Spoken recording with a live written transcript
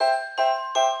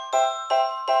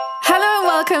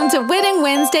Welcome to Wedding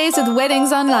Wednesdays with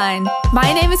Weddings Online.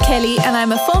 My name is Kelly and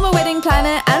I'm a former wedding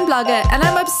planner and blogger, and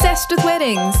I'm obsessed with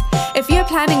weddings. If you're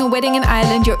planning a wedding in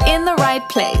Ireland, you're in the right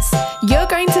place. You're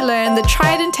going to learn the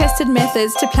tried and tested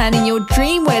methods to planning your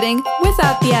dream wedding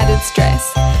without the added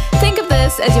stress. Think of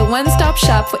this as your one-stop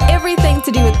shop for everything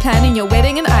to do with planning your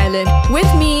wedding in Ireland,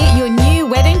 with me, your new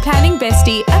wedding planning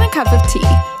bestie, and a cup of tea.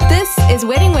 This is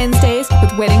Wedding Wednesdays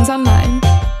with Weddings Online.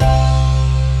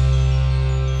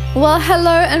 Well,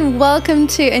 hello and welcome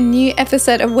to a new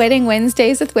episode of Wedding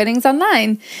Wednesdays with Weddings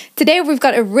Online. Today we've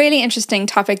got a really interesting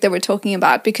topic that we're talking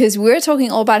about because we're talking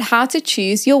all about how to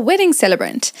choose your wedding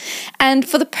celebrant. And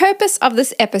for the purpose of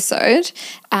this episode,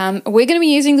 we're going to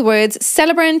be using the words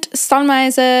celebrant,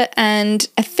 solemnizer, and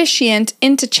officiant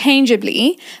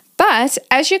interchangeably. But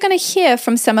as you're going to hear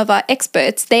from some of our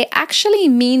experts, they actually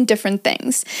mean different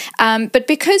things. But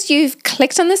because you've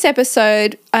clicked on this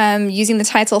episode using the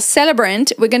title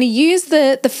Celebrant, we're going to use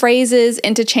the phrases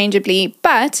interchangeably.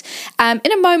 But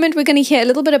in a moment, we're going to hear a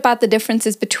little bit about the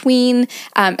differences between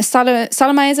a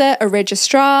solemnizer, a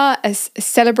registrar, a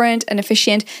celebrant, an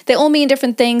officiant. They all mean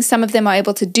different things. Some of them are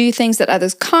able to do things that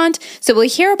others can't. So we'll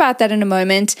hear about that in a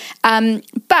moment.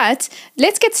 But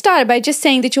let's get started by just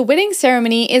saying that your wedding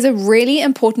ceremony is a really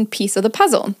important piece of the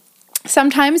puzzle.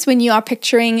 Sometimes when you are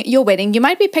picturing your wedding, you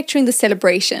might be picturing the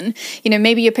celebration.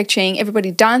 Maybe you're picturing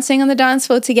everybody dancing on the dance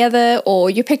floor together, or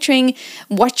you're picturing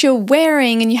what you're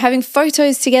wearing and you're having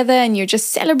photos together and you're just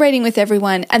celebrating with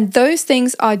everyone. And those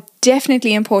things are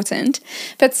definitely important.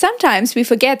 But sometimes we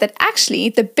forget that actually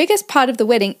the biggest part of the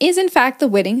wedding is in fact the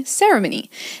wedding ceremony.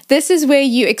 This is where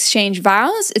you exchange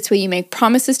vows. It's where you make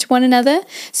promises to one another.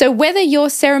 So whether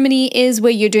your ceremony is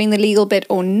where you're doing the legal bit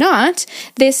or not,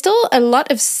 there's still a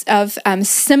lot of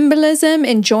symbolism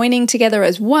in joining together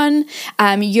as one.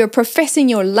 You're professing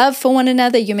your love for one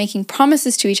another. You're making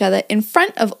promises to each other in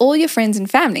front of all your friends and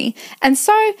family. And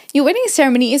so your wedding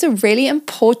ceremony is a really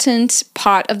important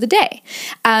part of the day.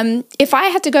 If I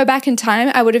had to go back in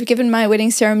time, I would have given my wedding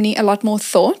ceremony a lot more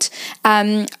thought.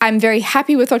 I'm very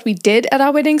happy with what we did at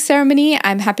our wedding ceremony.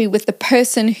 I'm happy with the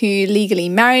person who legally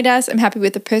married us. I'm happy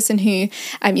with the person who,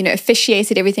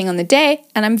 officiated everything on the day.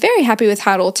 And I'm very happy with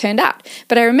how it all turned out.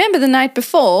 But I remember the night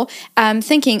before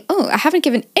thinking, I haven't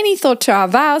given any thought to our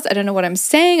vows. I don't know what I'm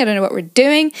saying. I don't know what we're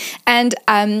doing. And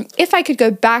if I could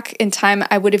go back in time,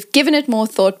 I would have given it more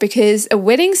thought because a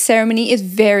wedding ceremony is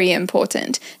very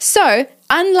important. So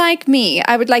unlike me,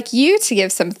 I would like you to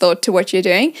give some thought to what you're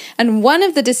doing. And one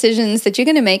of the decisions that you're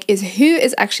going to make is who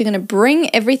is actually going to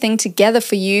bring everything together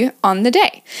for you on the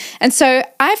day. And so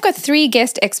I've got 3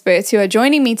 guest experts who are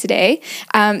joining me today.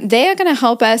 They are going to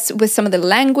help us with some of the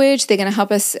language. They're going to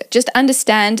help us just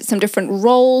understand some different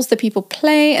roles that people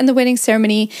play in the wedding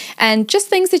ceremony and just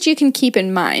things that you can keep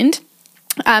in mind.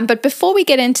 But before we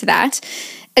get into that,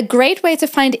 a great way to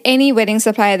find any wedding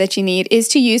supplier that you need is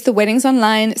to use the Weddings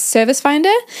Online Service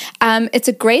Finder. It's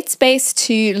a great space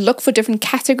to look for different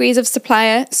categories of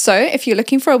supplier. So if you're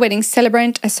looking for a wedding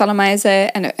celebrant, a solemnizer,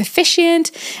 and an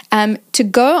officiant, to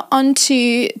go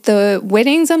onto the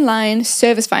Weddings Online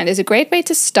Service Finder is a great way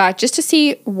to start just to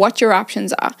see what your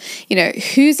options are.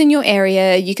 Who's in your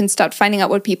area. You can start finding out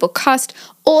what people cost,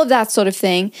 all of that sort of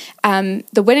thing.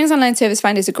 The Weddings Online Service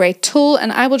Finder is a great tool,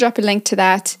 and I will drop a link to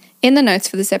that in the notes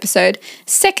for this episode.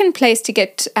 Second place to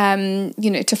get,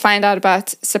 to find out about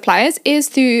suppliers is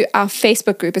through our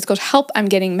Facebook group. It's called Help I'm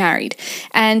Getting Married.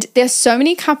 And there's so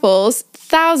many couples,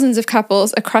 thousands of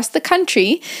couples across the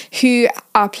country who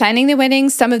are planning their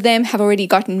weddings. Some of them have already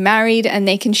gotten married and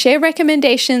they can share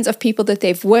recommendations of people that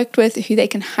they've worked with who they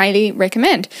can highly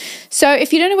recommend. So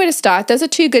if you don't know where to start, those are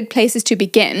 2 good places to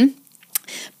begin.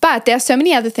 But there are so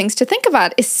many other things to think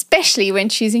about, especially when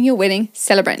choosing your wedding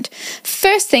celebrant.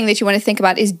 First thing that you want to think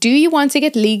about is, do you want to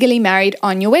get legally married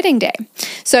on your wedding day?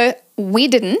 So we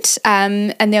didn't,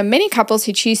 and there are many couples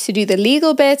who choose to do the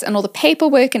legal bits and all the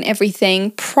paperwork and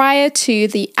everything prior to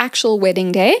the actual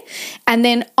wedding day. And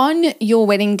then on your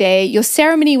wedding day, your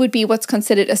ceremony would be what's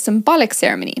considered a symbolic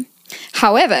ceremony.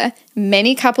 However,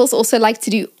 many couples also like to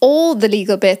do all the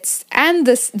legal bits and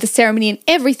the ceremony and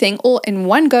everything all in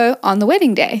one go on the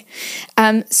wedding day.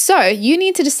 So you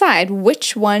need to decide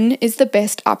which one is the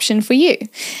best option for you.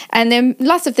 And there are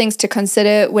lots of things to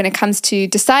consider when it comes to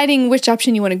deciding which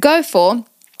option you want to go for.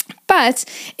 But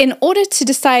in order to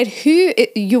decide who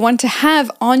you want to have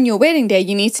on your wedding day,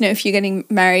 you need to know if you're getting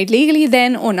married legally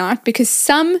then or not, because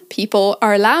some people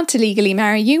are allowed to legally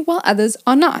marry you while others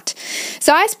are not.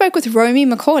 So I spoke with Romy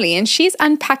McAuley and she's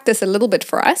unpacked this a little bit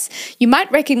for us. You might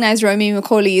recognize Romy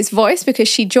McAuley's voice because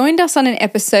she joined us on an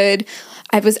episode.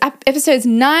 It was episodes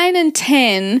 9 and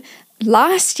 10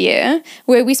 last year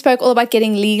where we spoke all about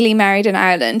getting legally married in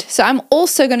Ireland. So I'm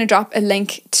also going to drop a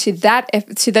link to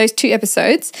those 2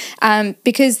 episodes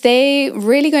because they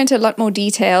really go into a lot more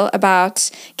detail about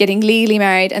getting legally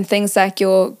married and things like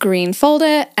your green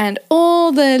folder and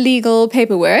all the legal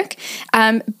paperwork.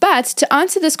 But to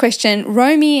answer this question,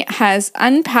 Romy has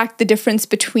unpacked the difference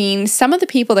between some of the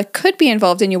people that could be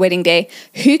involved in your wedding day,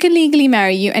 who can legally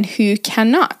marry you and who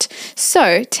cannot.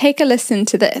 So take a listen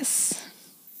to this.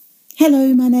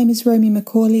 Hello, my name is Romy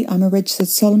McAuley. I'm a registered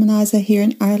solemnizer here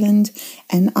in Ireland,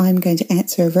 and I'm going to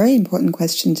answer a very important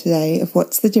question today of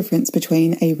what's the difference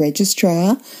between a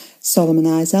registrar,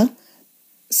 solemnizer,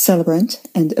 celebrant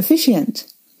and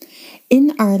officiant.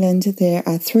 In Ireland, there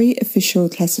are 3 official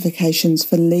classifications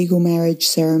for legal marriage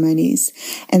ceremonies,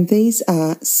 and these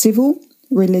are civil,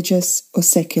 religious or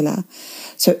secular.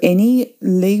 So any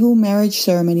legal marriage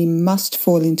ceremony must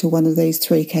fall into one of these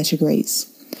 3 categories.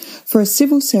 For a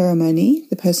civil ceremony,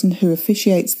 the person who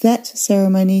officiates that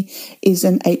ceremony is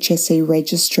an HSE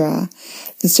registrar.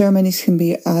 The ceremonies can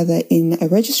be either in a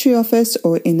registry office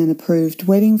or in an approved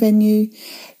wedding venue.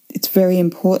 It's very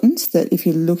important that if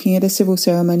you're looking at a civil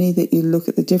ceremony that you look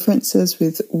at the differences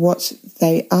with what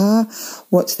they are,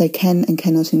 what they can and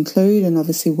cannot include, and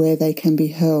obviously where they can be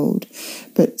held.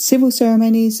 But civil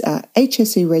ceremonies are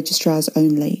HSE registrars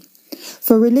only.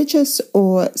 For religious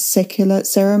or secular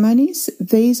ceremonies,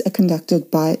 these are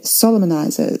conducted by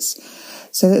solemnizers.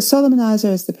 So the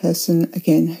solemnizer is the person,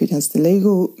 again, who does the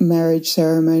legal marriage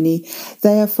ceremony.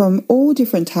 They are from all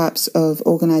different types of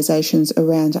organisations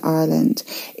around Ireland.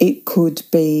 It could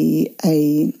be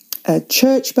a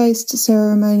church-based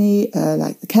ceremony,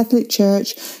 like the Catholic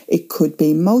Church. It could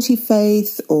be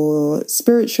multi-faith or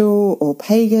spiritual or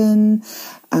pagan,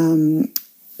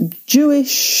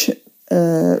 Jewish,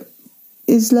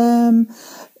 Islam,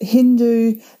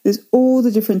 Hindu. There's all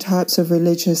the different types of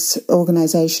religious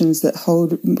organisations that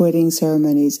hold wedding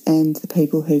ceremonies, and the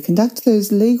people who conduct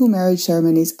those legal marriage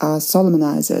ceremonies are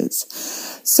solemnizers.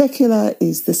 Secular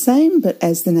is the same, but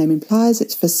as the name implies,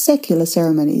 it's for secular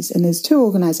ceremonies, and there's 2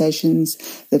 organisations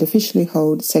that officially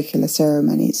hold secular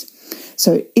ceremonies.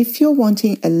 So if you're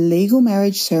wanting a legal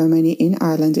marriage ceremony in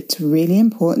Ireland, it's really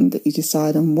important that you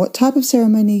decide on what type of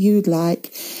ceremony you'd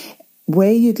like,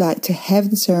 where you'd like to have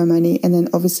the ceremony, and then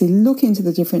obviously look into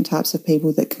the different types of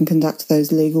people that can conduct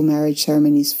those legal marriage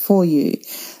ceremonies for you.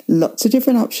 Lots of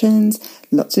different options,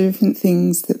 lots of different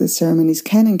things that the ceremonies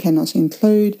can and cannot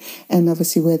include, and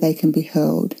obviously where they can be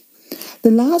held.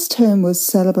 The last term was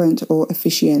celebrant or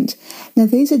officiant. Now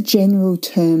these are general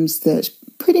terms that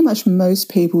pretty much most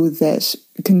people that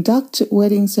conduct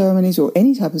wedding ceremonies or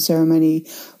any type of ceremony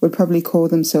would probably call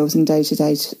themselves in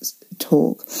day-to-day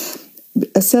talk.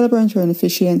 A celebrant or an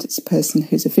officiant is a person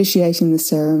who's officiating the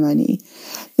ceremony.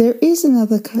 There is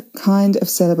another kind of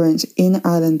celebrant in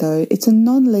Ireland though. It's a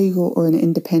non-legal or an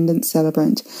independent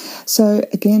celebrant. So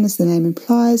again, as the name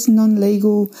implies,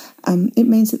 non-legal, it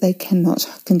means that they cannot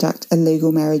conduct a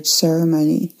legal marriage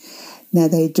ceremony. Now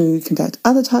they do conduct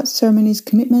other types of ceremonies,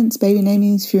 commitments, baby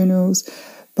namings, funerals,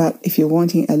 but if you're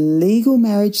wanting a legal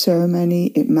marriage ceremony,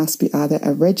 it must be either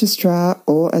a registrar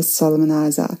or a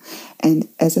solemnizer. And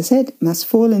as I said, must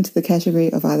fall into the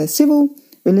category of either civil,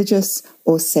 religious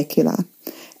or secular.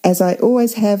 As I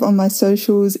always have on my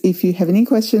socials, if you have any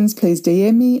questions, please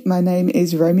DM me. My name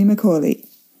is Romy McAuley.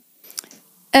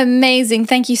 Amazing.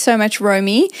 Thank you so much,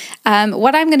 Romy.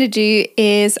 What I'm going to do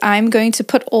is I'm going to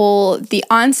put all the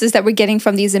answers that we're getting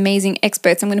from these amazing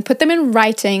experts, I'm going to put them in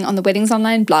writing on the Weddings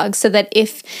Online blog so that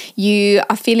if you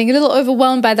are feeling a little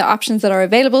overwhelmed by the options that are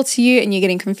available to you and you're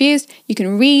getting confused, you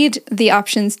can read the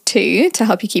options too to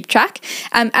help you keep track.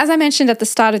 As I mentioned at the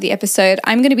start of the episode,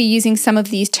 I'm going to be using some of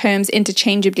these terms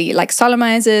interchangeably, like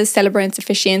solemnizers, celebrants,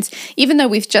 officiants, even though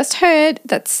we've just heard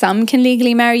that some can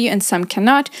legally marry you and some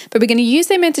cannot, but we're going to use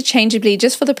them interchangeably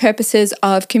just for the purposes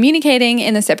of communicating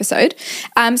in this episode.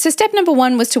 So step number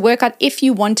 1 was to work out if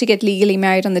you want to get legally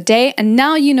married on the day, and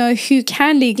now you know who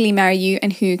can legally marry you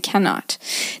and who cannot.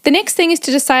 The next thing is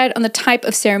to decide on the type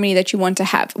of ceremony that you want to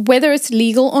have. Whether it's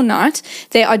legal or not,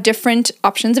 there are different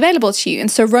options available to you.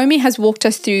 And so Romy has walked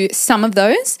us through some of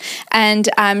those, and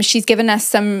she's given us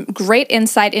some great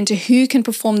insight into who can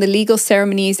perform the legal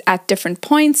ceremonies at different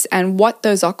points and what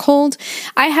those are called.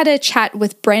 I had a chat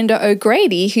with Brenda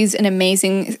O'Grady, who's an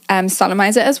amazing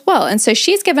solemnizer as well. And so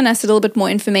she's given us a little bit more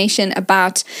information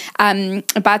about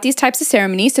these types of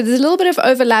ceremonies. So there's a little bit of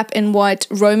overlap in what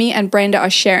Romy and Brenda are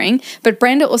sharing, but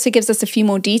Brenda also gives us a few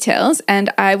more details, and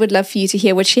I would love for you to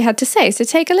hear what she had to say. So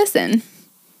take a listen.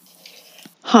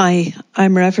 Hi,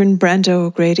 I'm Reverend Brenda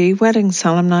O'Grady, wedding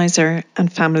solemnizer and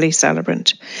family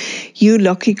celebrant. You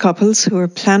lucky couples who are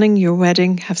planning your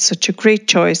wedding have such a great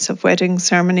choice of wedding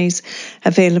ceremonies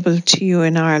available to you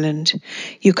in Ireland.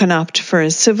 You can opt for a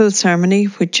civil ceremony,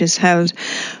 which is held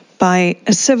by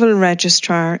a civil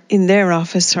registrar in their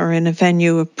office or in a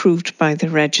venue approved by the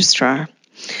registrar.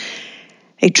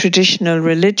 A traditional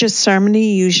religious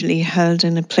ceremony, usually held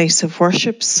in a place of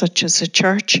worship, such as a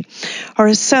church, or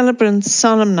a celebrant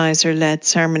solemnizer-led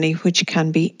ceremony, which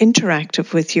can be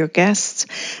interactive with your guests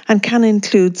and can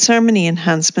include ceremony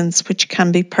enhancements which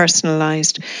can be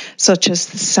personalised, such as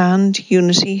the Sand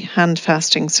Unity hand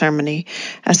fasting ceremony.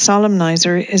 A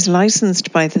solemnizer is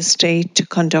licensed by the state to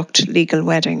conduct legal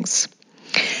weddings.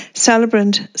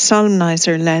 Celebrant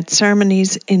solemnizer-led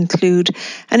ceremonies include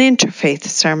an interfaith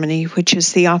ceremony, which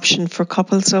is the option for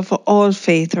couples of all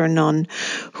faith or none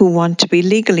who want to be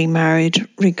legally married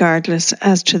regardless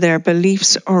as to their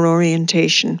beliefs or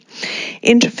orientation.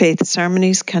 Interfaith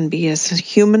ceremonies can be as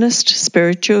humanist,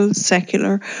 spiritual,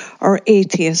 secular or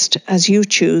atheist as you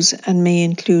choose and may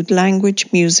include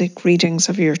language, music, readings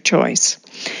of your choice.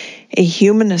 A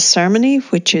humanist ceremony,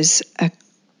 which is a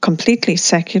completely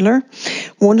secular,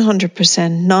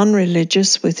 100%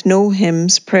 non-religious with no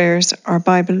hymns, prayers or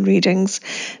Bible readings,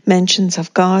 mentions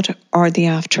of God or the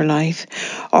afterlife,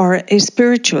 or a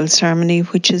spiritual ceremony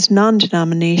which is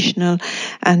non-denominational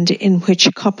and in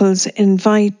which couples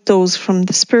invite those from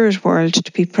the spirit world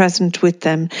to be present with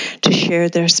them to share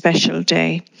their special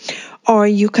day. Or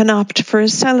you can opt for a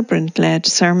celebrant-led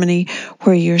ceremony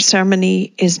where your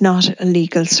ceremony is not a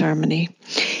legal ceremony.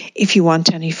 If you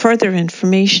want any further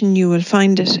information, you will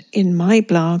find it in my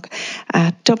blog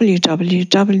at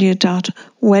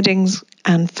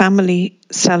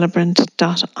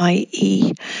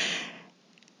www.weddingsandfamilycelebrant.ie.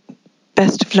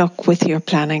 Best of luck with your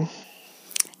planning.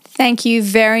 Thank you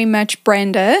very much,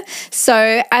 Brenda.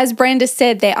 So, as Brenda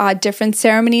said, there are different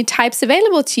ceremony types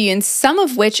available to you, and some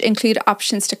of which include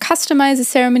options to customize a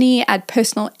ceremony, add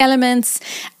personal elements,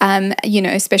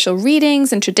 special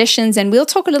readings and traditions, and we'll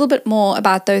talk a little bit more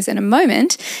about those in a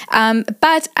moment.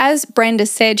 But as Brenda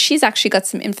said, she's actually got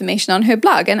some information on her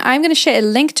blog, and I'm going to share a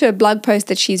link to a blog post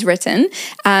that she's written.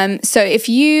 So if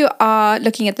you are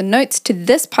looking at the notes to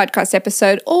this podcast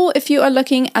episode, or if you are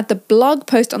looking at the blog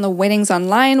post on the Weddings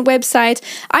Online website,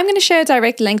 I'm going to share a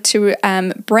direct link to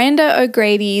Brenda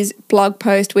O'Grady's blog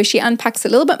post where she unpacks a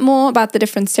little bit more about the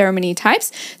different ceremony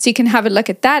types. So you can have a look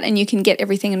at that and you can get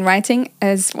everything in writing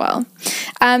as well.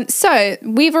 So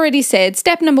we've already said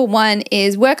step number 1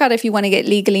 is work out if you want to get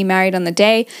legally married on the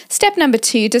day. Step number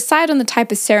 2, decide on the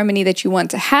type of ceremony that you want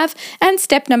to have. And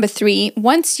step number 3,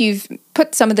 once you've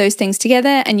put some of those things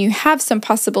together and you have some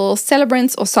possible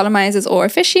celebrants or solemnizers or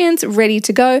officiants ready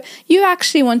to go, you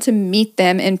actually want to meet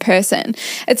them in person.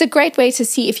 It's a great way to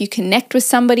see if you connect with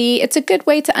somebody. It's a good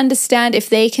way to understand if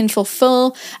they can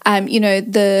fulfill,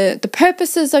 the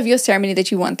purposes of your ceremony that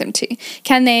you want them to.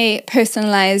 Can they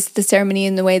personalize the ceremony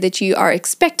in the way that you are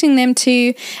expecting them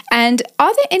to? And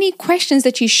are there any questions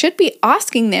that you should be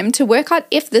asking them to work out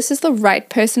if this is the right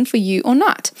person for you or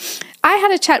not? I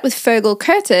had a chat with Fearghal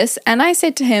Curtis and I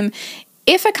said to him,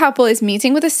 if a couple is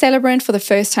meeting with a celebrant for the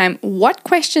first time, what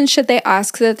questions should they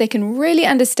ask so that they can really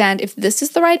understand if this is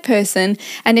the right person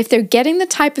and if they're getting the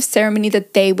type of ceremony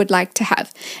that they would like to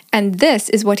have? And this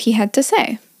is what he had to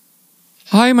say.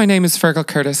 Hi, my name is Fearghal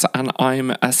Curtis and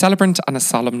I'm a celebrant and a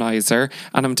solemnizer,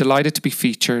 and I'm delighted to be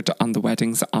featured on the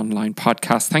Weddings Online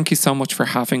podcast. Thank you so much for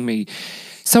having me.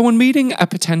 So when meeting a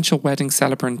potential wedding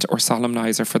celebrant or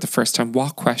solemnizer for the first time,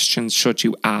 what questions should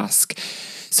you ask?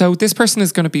 So this person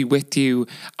is going to be with you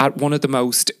at one of the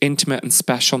most intimate and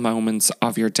special moments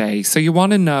of your day. So you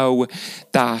want to know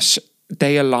that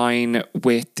they align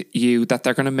with you, that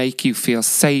they're going to make you feel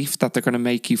safe, that they're going to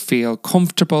make you feel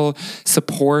comfortable,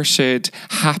 supported,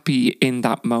 happy in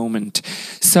that moment.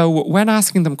 So when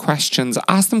asking them questions,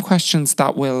 ask them questions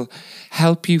that will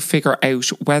help you figure out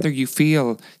whether you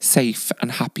feel safe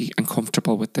and happy and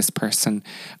comfortable with this person.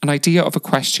 An idea of a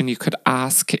question you could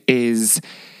ask is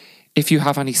if you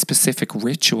have any specific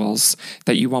rituals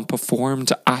that you want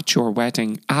performed at your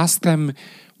wedding. Ask them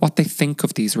what they think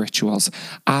of these rituals.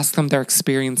 Ask them their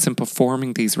experience in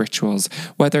performing these rituals,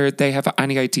 whether they have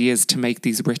any ideas to make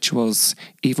these rituals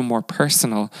even more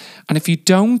personal. And if you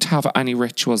don't have any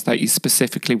rituals that you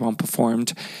specifically want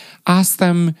performed, ask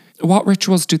them what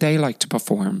rituals do they like to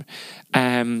perform.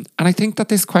 And I think that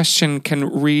this question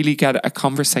can really get a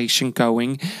conversation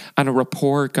going and a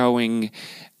rapport going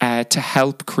to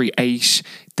help create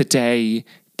the day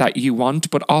that you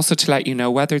want, but also to let you know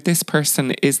whether this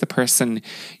person is the person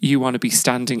you want to be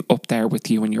standing up there with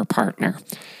you and your partner.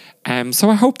 So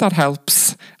I hope that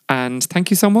helps, and thank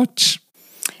you so much.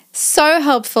 So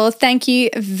helpful. Thank you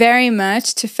very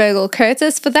much to Fearghal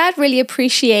Curtis for that. Really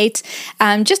appreciate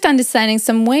just understanding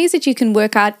some ways that you can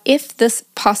work out if this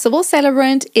possible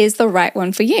celebrant is the right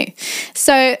one for you.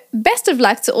 So best of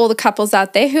luck to all the couples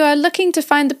out there who are looking to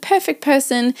find the perfect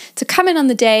person to come in on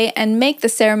the day and make the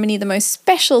ceremony the most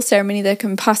special ceremony there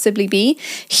can possibly be.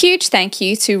 Huge thank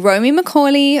you to Romy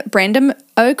McAuley, Brenda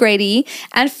O'Grady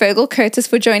and Fearghal Curtis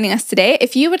for joining us today.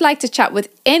 If you would like to chat with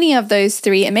any of those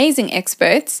three amazing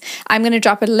experts, I'm going to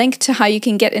drop a link to how you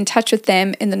can get in touch with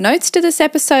them in the notes to this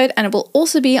episode, and it will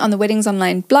also be on the Weddings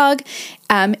Online blog.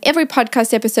 Every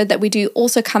podcast episode that we do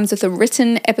also comes with a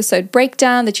written episode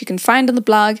breakdown that you can find on the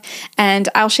blog, and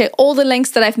I'll share all the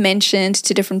links that I've mentioned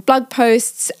to different blog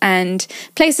posts and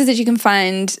places that you can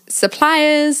find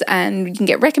suppliers, and you can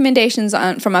get recommendations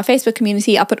from our Facebook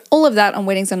community. I'll put all of that on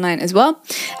Weddings Online as well.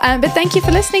 But thank you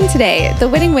for listening today. The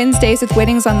Wedding Wednesdays with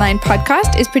Weddings Online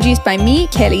podcast is produced by me,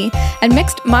 Kelly, and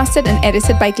mixed, mastered and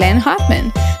edited by Glenn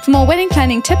Hartman. For more wedding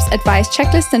planning tips, advice,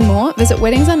 checklists and more, visit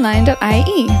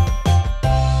weddingsonline.ie.